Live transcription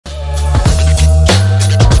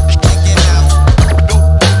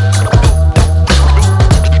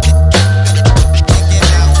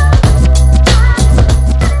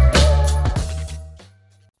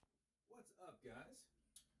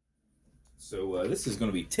So this is going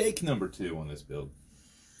to be take number 2 on this build.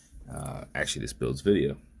 Actually, this build's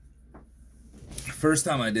video. First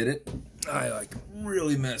time I did it, I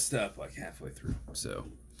really messed up halfway through. So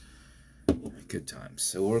good times.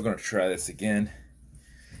 So we're going to try this again,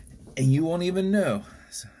 and you won't even know,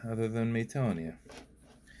 other than me telling you.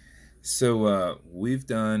 So we've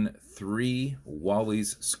done 3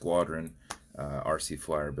 Wally's Squadron RC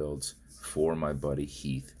Flyer builds for my buddy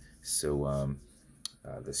Heath. So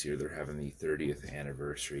this year they're having the 30th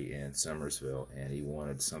anniversary in Summersville, and he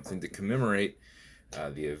wanted something to commemorate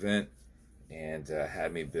the event, and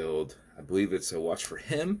had me build, I believe it's a watch for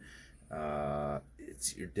him.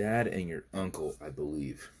 It's your dad and your uncle, I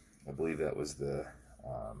believe. I believe that was the,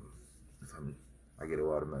 I get a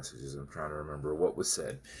lot of messages, I'm trying to remember what was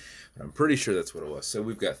said, but I'm pretty sure that's what it was. So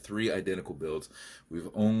we've got 3 identical builds. We've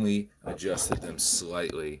only adjusted them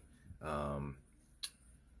slightly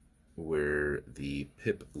where the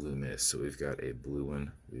pip lume is. So we've got a blue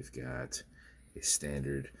one, we've got a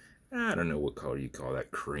standard, I don't know what color you call that,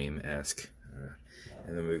 cream-esque,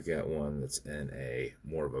 and then we've got one that's in a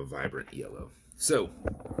more of a vibrant yellow. So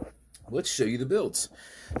let's show you the builds.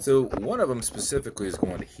 So one of them specifically is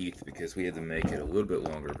going to Heath because we had to make it a little bit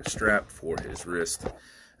longer of a strap for his wrist.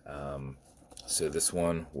 So this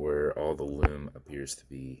one, where all the lume appears to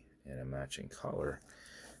be in a matching color,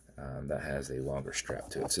 that has a longer strap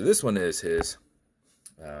to it. So this one is his.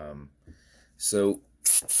 So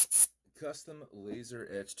custom laser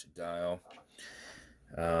etched dial.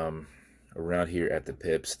 Around here at the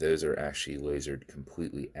pips, those are actually lasered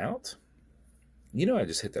completely out. You know, I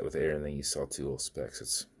just hit that with air, and then you saw 2 little specks.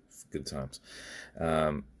 It's good times.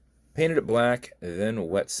 Painted it black, then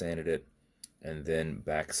wet sanded it, and then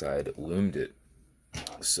backside lumed it.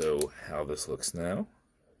 So how this looks now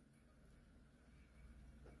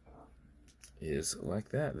is like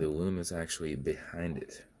that. The lume is actually behind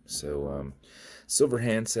it. So silver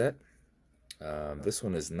handset. This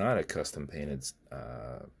one is not a custom painted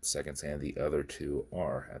second sand. The other 2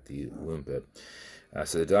 are at the lume bit.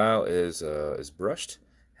 So the dial is brushed,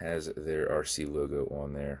 has their RC logo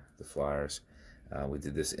on there, the Flyers. We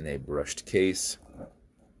did this in a brushed case.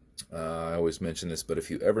 I always mention this, but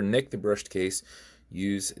if you ever nick the brushed case,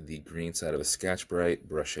 use the green side of a Scotch-Brite,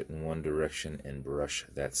 brush it in one direction, and brush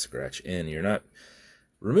that scratch in. You're not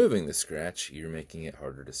removing the scratch, you're making it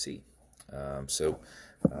harder to see. To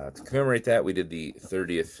commemorate that, we did the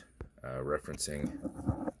 30th referencing.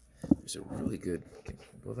 There's a really good,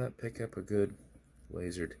 will that pick up a good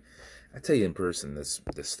lasered? I tell you, in person, this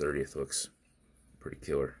 30th looks pretty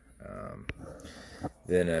killer.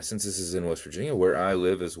 Then since this is in West Virginia, where I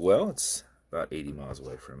live as well, it's about 80 miles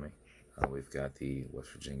away from me. We've got the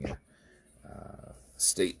West Virginia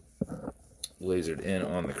state lasered in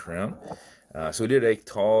on the crown. So we did a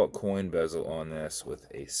tall coin bezel on this with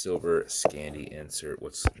a silver scandi insert.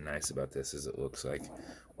 What's nice about this is it looks like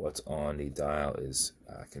what's on the dial is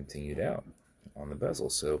continued out on the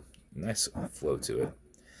bezel. So nice flow to it.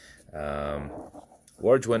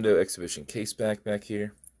 Large window exhibition caseback back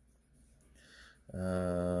here.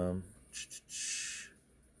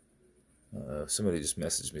 Somebody just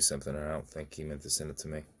messaged me something, and I don't think he meant to send it to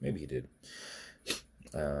me. Maybe he did.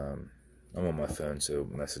 I'm on my phone, so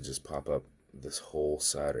messages pop up this whole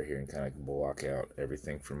side right here and kind of block out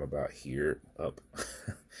everything from about here up.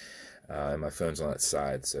 And my phone's on that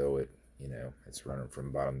side, so it, you know, it's running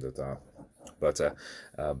from bottom to top. But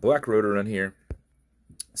black rotor on here,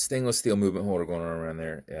 stainless steel movement holder going on around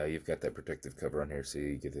there. You've got that protective cover on here, so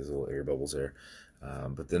you get these little air bubbles there.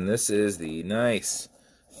 But then this is the nice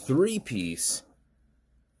 3-piece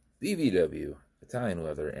BVW Italian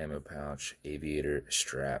leather ammo pouch aviator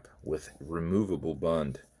strap with removable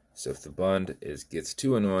bund. So if the bund gets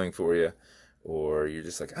too annoying for you, or you're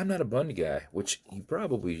just like, I'm not a bund guy, which you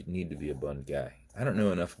probably need to be a bund guy. I don't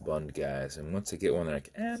know enough bund guys, and once they get one, they're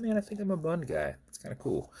like, man, I think I'm a bund guy. It's kind of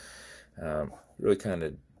cool. Really kind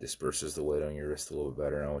of disperses the weight on your wrist a little bit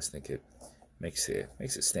better. I always think it makes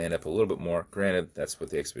it stand up a little bit more. Granted, that's what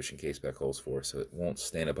the exhibition caseback holds for, so it won't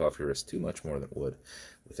stand up off your wrist too much more than it would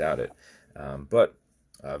without it. But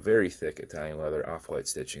very thick Italian leather, off-white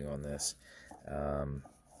stitching on this.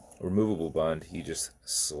 Removable bund, you just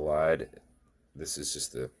slide. This is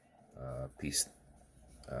just a piece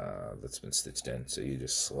that's been stitched in, so you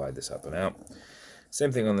just slide this up and out.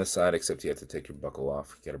 Same thing on this side, except you have to take your buckle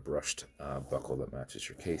off. You got a brushed buckle that matches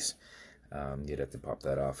your case. You'd have to pop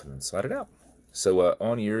that off and then slide it out. So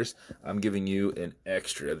on yours, I'm giving you an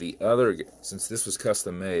extra. The other, since this was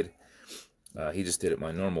custom made, he just did it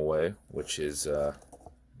my normal way, which is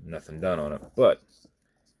nothing done on it. But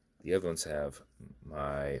the other ones have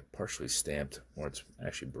my partially stamped, or it's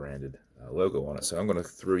actually branded, logo on it. So I'm going to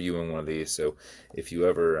throw you in one of these. So if you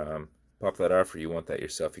ever pop that off or you want that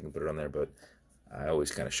yourself, you can put it on there. But I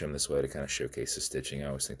always kind of show them this way to kind of showcase the stitching. I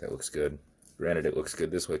always think that looks good. Granted, it looks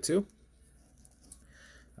good this way too.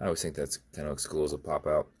 I always think that's kind of looks cool as a pop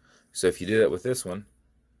out. So if you do that with this one,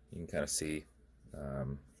 you can kind of see,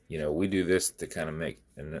 you know, we do this to kind of make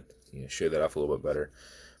and show that off a little bit better.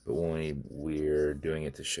 But when we're doing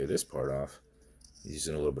it to show this part off,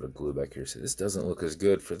 using a little bit of glue back here. So this doesn't look as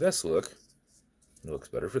good for this look. It looks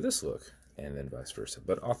better for this look, and then vice versa.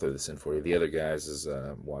 But I'll throw this in for you. The other guys'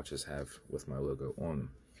 watches have with my logo on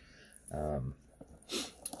them.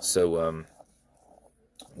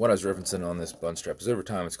 What I was referencing on this bund strap is over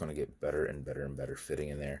time it's going to get better and better and better fitting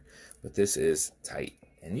in there. But this is tight,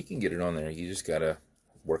 and you can get it on there. You just got to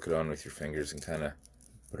work it on with your fingers and kind of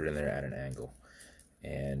put it in there at an angle.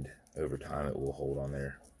 And over time it will hold on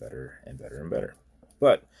there better and better and better.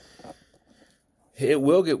 But it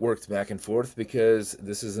will get worked back and forth because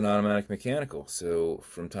this is an automatic mechanical. So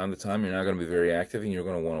from time to time, you're not going to be very active and you're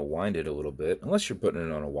going to want to wind it a little bit. Unless you're putting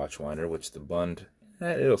it on a watch winder, which the bund,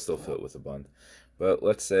 it'll still fit with the bund. But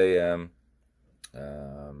let's say you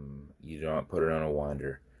don't put it on a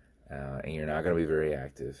winder and you're not going to be very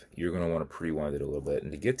active. You're going to want to pre-wind it a little bit.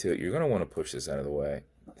 And to get to it, you're going to want to push this out of the way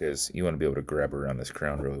because you want to be able to grab around this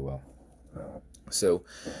crown really well. So,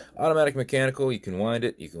 automatic mechanical, you can wind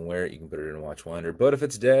it, you can wear it, you can put it in a watch winder. But if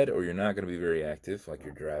it's dead or you're not going to be very active, like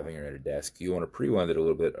you're driving or at a desk, you want to pre-wind it a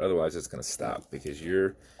little bit. Otherwise, it's going to stop because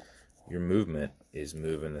your movement is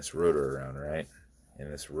moving this rotor around, right?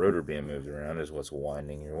 And this rotor being moved around is what's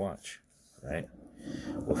winding your watch, right?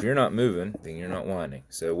 Well, if you're not moving, then you're not winding.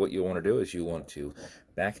 So what you want to do is you want to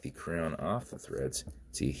back the crown off the threads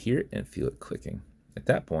so you hear it and feel it clicking. At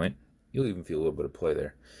that point, you'll even feel a little bit of play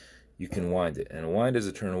there. You can wind it, and a wind is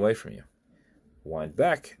a turn away from you. Wind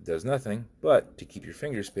back does nothing, but to keep your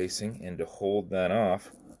finger spacing and to hold that off,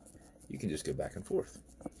 you can just go back and forth.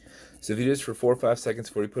 So if you do this for 4 or 5 seconds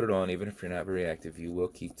before you put it on, even if you're not very active, you will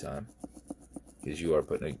keep time because you are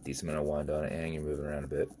putting a decent amount of wind on it and you're moving around a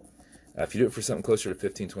bit. If you do it for something closer to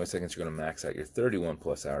 15-20 seconds, you're going to max out your 31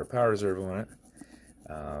 plus hour power reserve on it.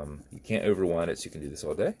 You can't overwind it, so you can do this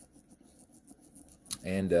all day.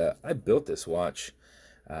 And I built this watch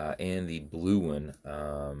and the blue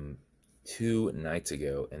one 2 nights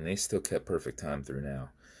ago, and they still kept perfect time through now.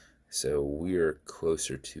 So we're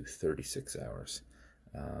closer to 36 hours.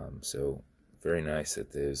 So very nice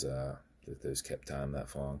that those kept time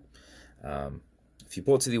that long. If you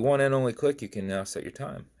pull it to the one end only click, you can now set your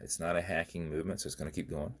time. It's not a hacking movement, so it's going to keep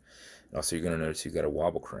going. And also, you're going to notice you've got a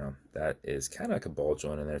wobble crown. That is kind of like a ball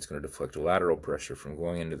joint in there. It's going to deflect lateral pressure from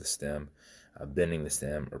going into the stem, bending the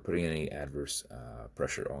stem, or putting any adverse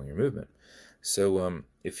pressure on your movement. So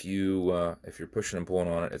if you're pushing and pulling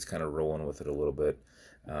on it, it's kind of rolling with it a little bit.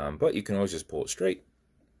 But you can always just pull it straight,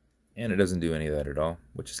 and it doesn't do any of that at all,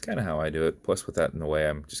 which is kind of how I do it. Plus, with that in the way,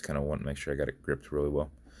 I'm just kind of wanting to make sure I got it gripped really well.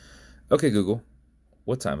 Okay, Google,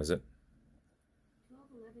 what time is it?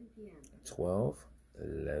 12:11 p.m.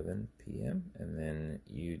 12:11 p.m. And then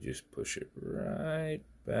you just push it right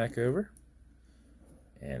back over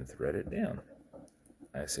and thread it down.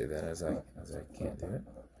 I say that as I can't do it.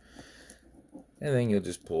 And then you'll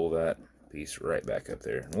just pull that piece right back up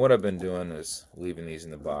there. And what I've been doing is leaving these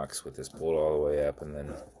in the box with this pulled all the way up, and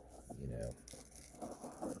then, you know,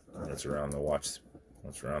 when it's around the watch,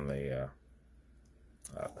 when it's around the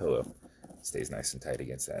pillow, it stays nice and tight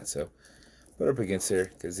against that. So put it up against there,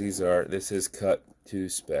 because this is cut to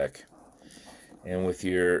spec, and with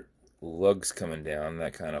your lugs coming down,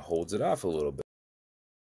 that kind of holds it off a little bit.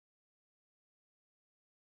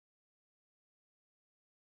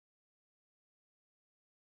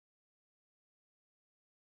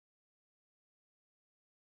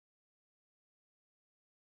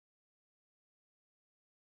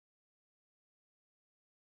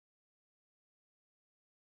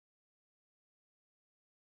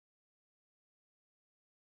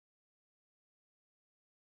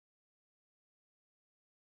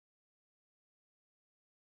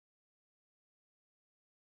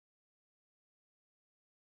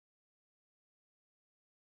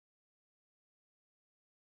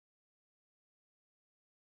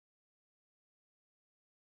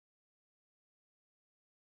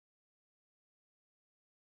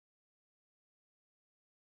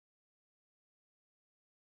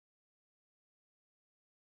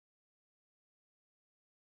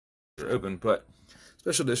 Open, but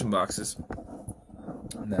special edition boxes.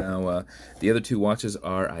 Now the other two watches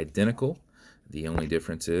are identical. The only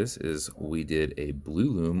difference is we did a blue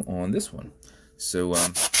lume on this one. So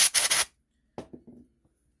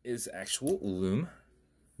is actual lume,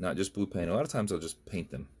 not just blue paint. A lot of times I'll just paint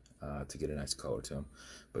them to get a nice color to them.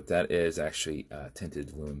 But that is actually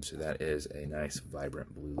tinted lume, so that is a nice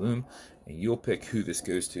vibrant blue lume. And you'll pick who this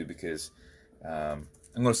goes to, because I'm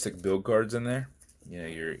going to stick build cards in there. You know,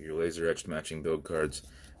 your laser etched matching build cards.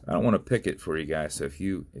 I don't want to pick it for you guys. So if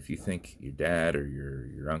you think your dad or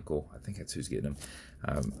your uncle, I think that's who's getting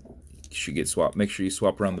them, should get swapped. Make sure you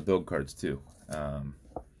swap around the build cards too.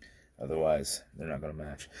 Otherwise, they're not going to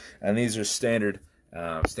match. And these are standard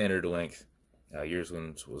length. Yours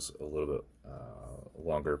ones was a little bit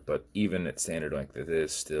longer, but even at standard length, it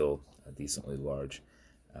is still decently large.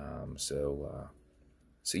 So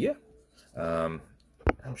yeah.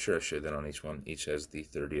 I'm sure I showed that on each one. Each has the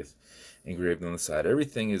 30th engraved on the side.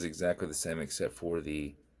 Everything is exactly the same except for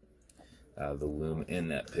the lume in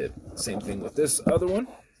that pip. Same thing with this other one.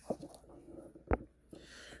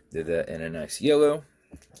 Did that in a nice yellow.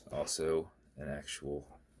 Also an actual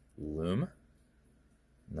lume,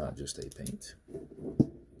 not just a paint.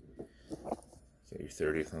 Got your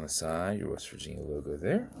 30th on the side, your West Virginia logo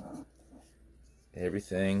there.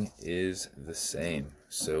 Everything is the same.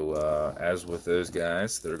 So as with those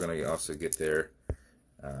guys, they're going to also get their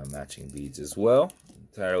matching beads as well.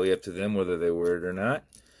 Entirely up to them whether they wear it or not.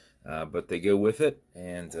 But they go with it,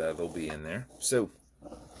 and they'll be in there. So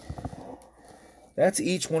that's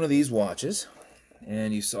each one of these watches.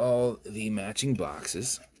 And you saw the matching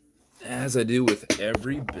boxes. As I do with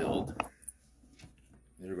every build,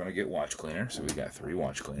 they're going to get watch cleaner. So we got 3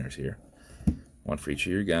 watch cleaners here. One for each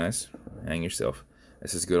of your guys. Hang yourself.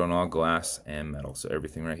 This is good on all glass and metal. So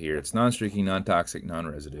everything right here. It's non-streaking, non-toxic,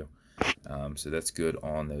 non-residue. So that's good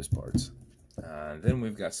on those parts. Then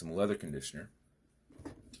we've got some leather conditioner.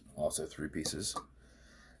 Also 3 pieces.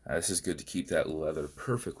 This is good to keep that leather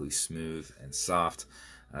perfectly smooth and soft.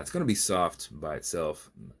 It's going to be soft by itself.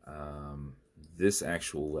 This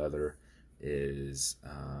actual leather is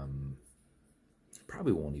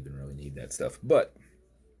probably won't even really need that stuff, but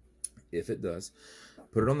if it does,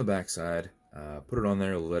 put it on the back side, put it on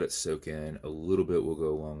there, let it soak in. A little bit will go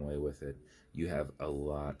a long way with it. You have a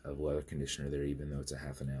lot of leather conditioner there, even though it's a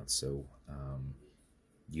 ½ ounce. So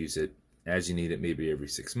use it as you need it, maybe every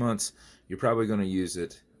 6 months. You're probably going to use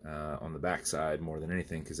it on the back side more than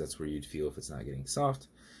anything, because that's where you'd feel if it's not getting soft.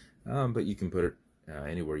 But you can put it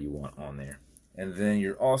anywhere you want on there. And then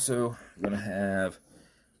you're also going to have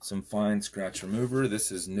some fine scratch remover. This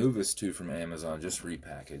is Novus 2 from Amazon, just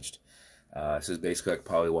repackaged. This is basically like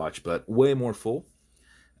Poly Watch, but way more full.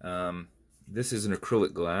 This is an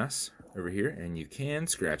acrylic glass over here, and you can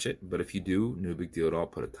scratch it, but if you do, no big deal at all.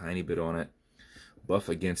 Put a tiny bit on it, buff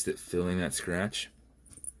against it, filling that scratch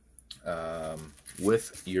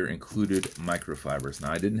with your included microfibers.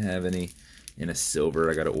 Now, I didn't have any in a silver.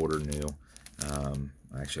 I got to order new.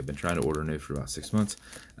 Actually, I've been trying to order new for about 6 months.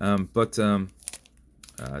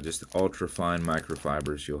 Just ultra fine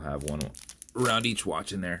microfibers. You'll have one around each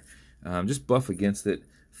watch in there. Just buff against it,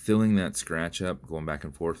 filling that scratch up, going back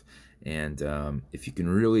and forth. And if you can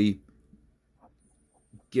really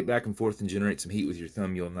get back and forth and generate some heat with your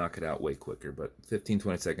thumb, you'll knock it out way quicker. But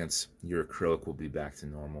 15-20 seconds, your acrylic will be back to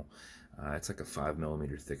normal. It's like a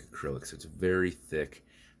 5mm thick acrylic, so it's very thick,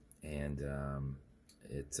 and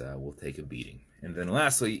it will take a beating. And then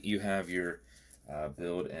lastly, you have your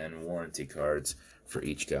build and warranty cards for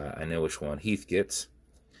each guy. I know which one Heath gets,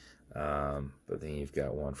 but then you've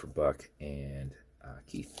got one for Buck and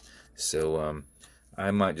Keith. So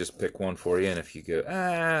I might just pick one for you, and if you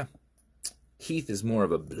go, Keith is more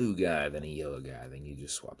of a blue guy than a yellow guy, then you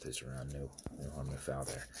just swap those around. No harm, no foul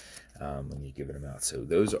there when you're giving them out. So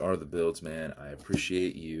those are the builds, man. I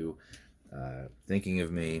appreciate you thinking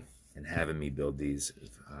of me and having me build these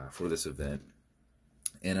for this event.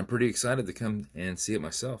 And I'm pretty excited to come and see it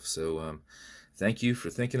myself. So thank you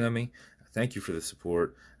for thinking of me. Thank you for the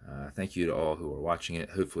support. Thank you to all who are watching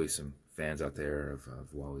it. Hopefully some fans out there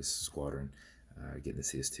of Wally's Squadron getting to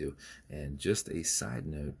see us too. And just a side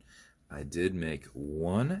note, I did make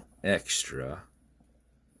one extra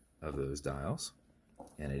of those dials,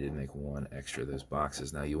 and I did make one extra of those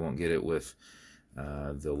boxes. Now, you won't get it with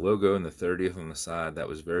the logo and the 30th on the side. That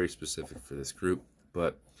was very specific for this group,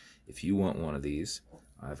 but if you want one of these,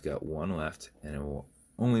 I've got one left, and it will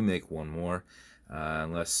only make one more,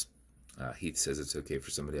 unless Heath says it's okay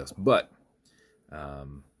for somebody else. But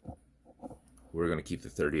we're going to keep the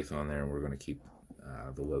 30th on there, and we're going to keep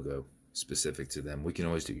the logo specific to them. We can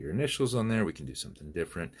always do your initials on there. We can do something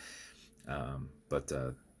different, but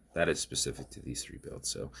that is specific to these 3 builds.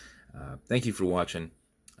 So thank you for watching.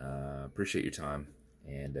 Appreciate your time.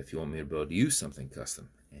 And if you want me to build you something custom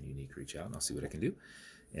and unique, reach out and I'll see what I can do.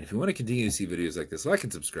 And if you want to continue to see videos like this, like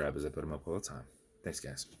and subscribe as I put them up all the time. Thanks,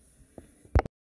 guys.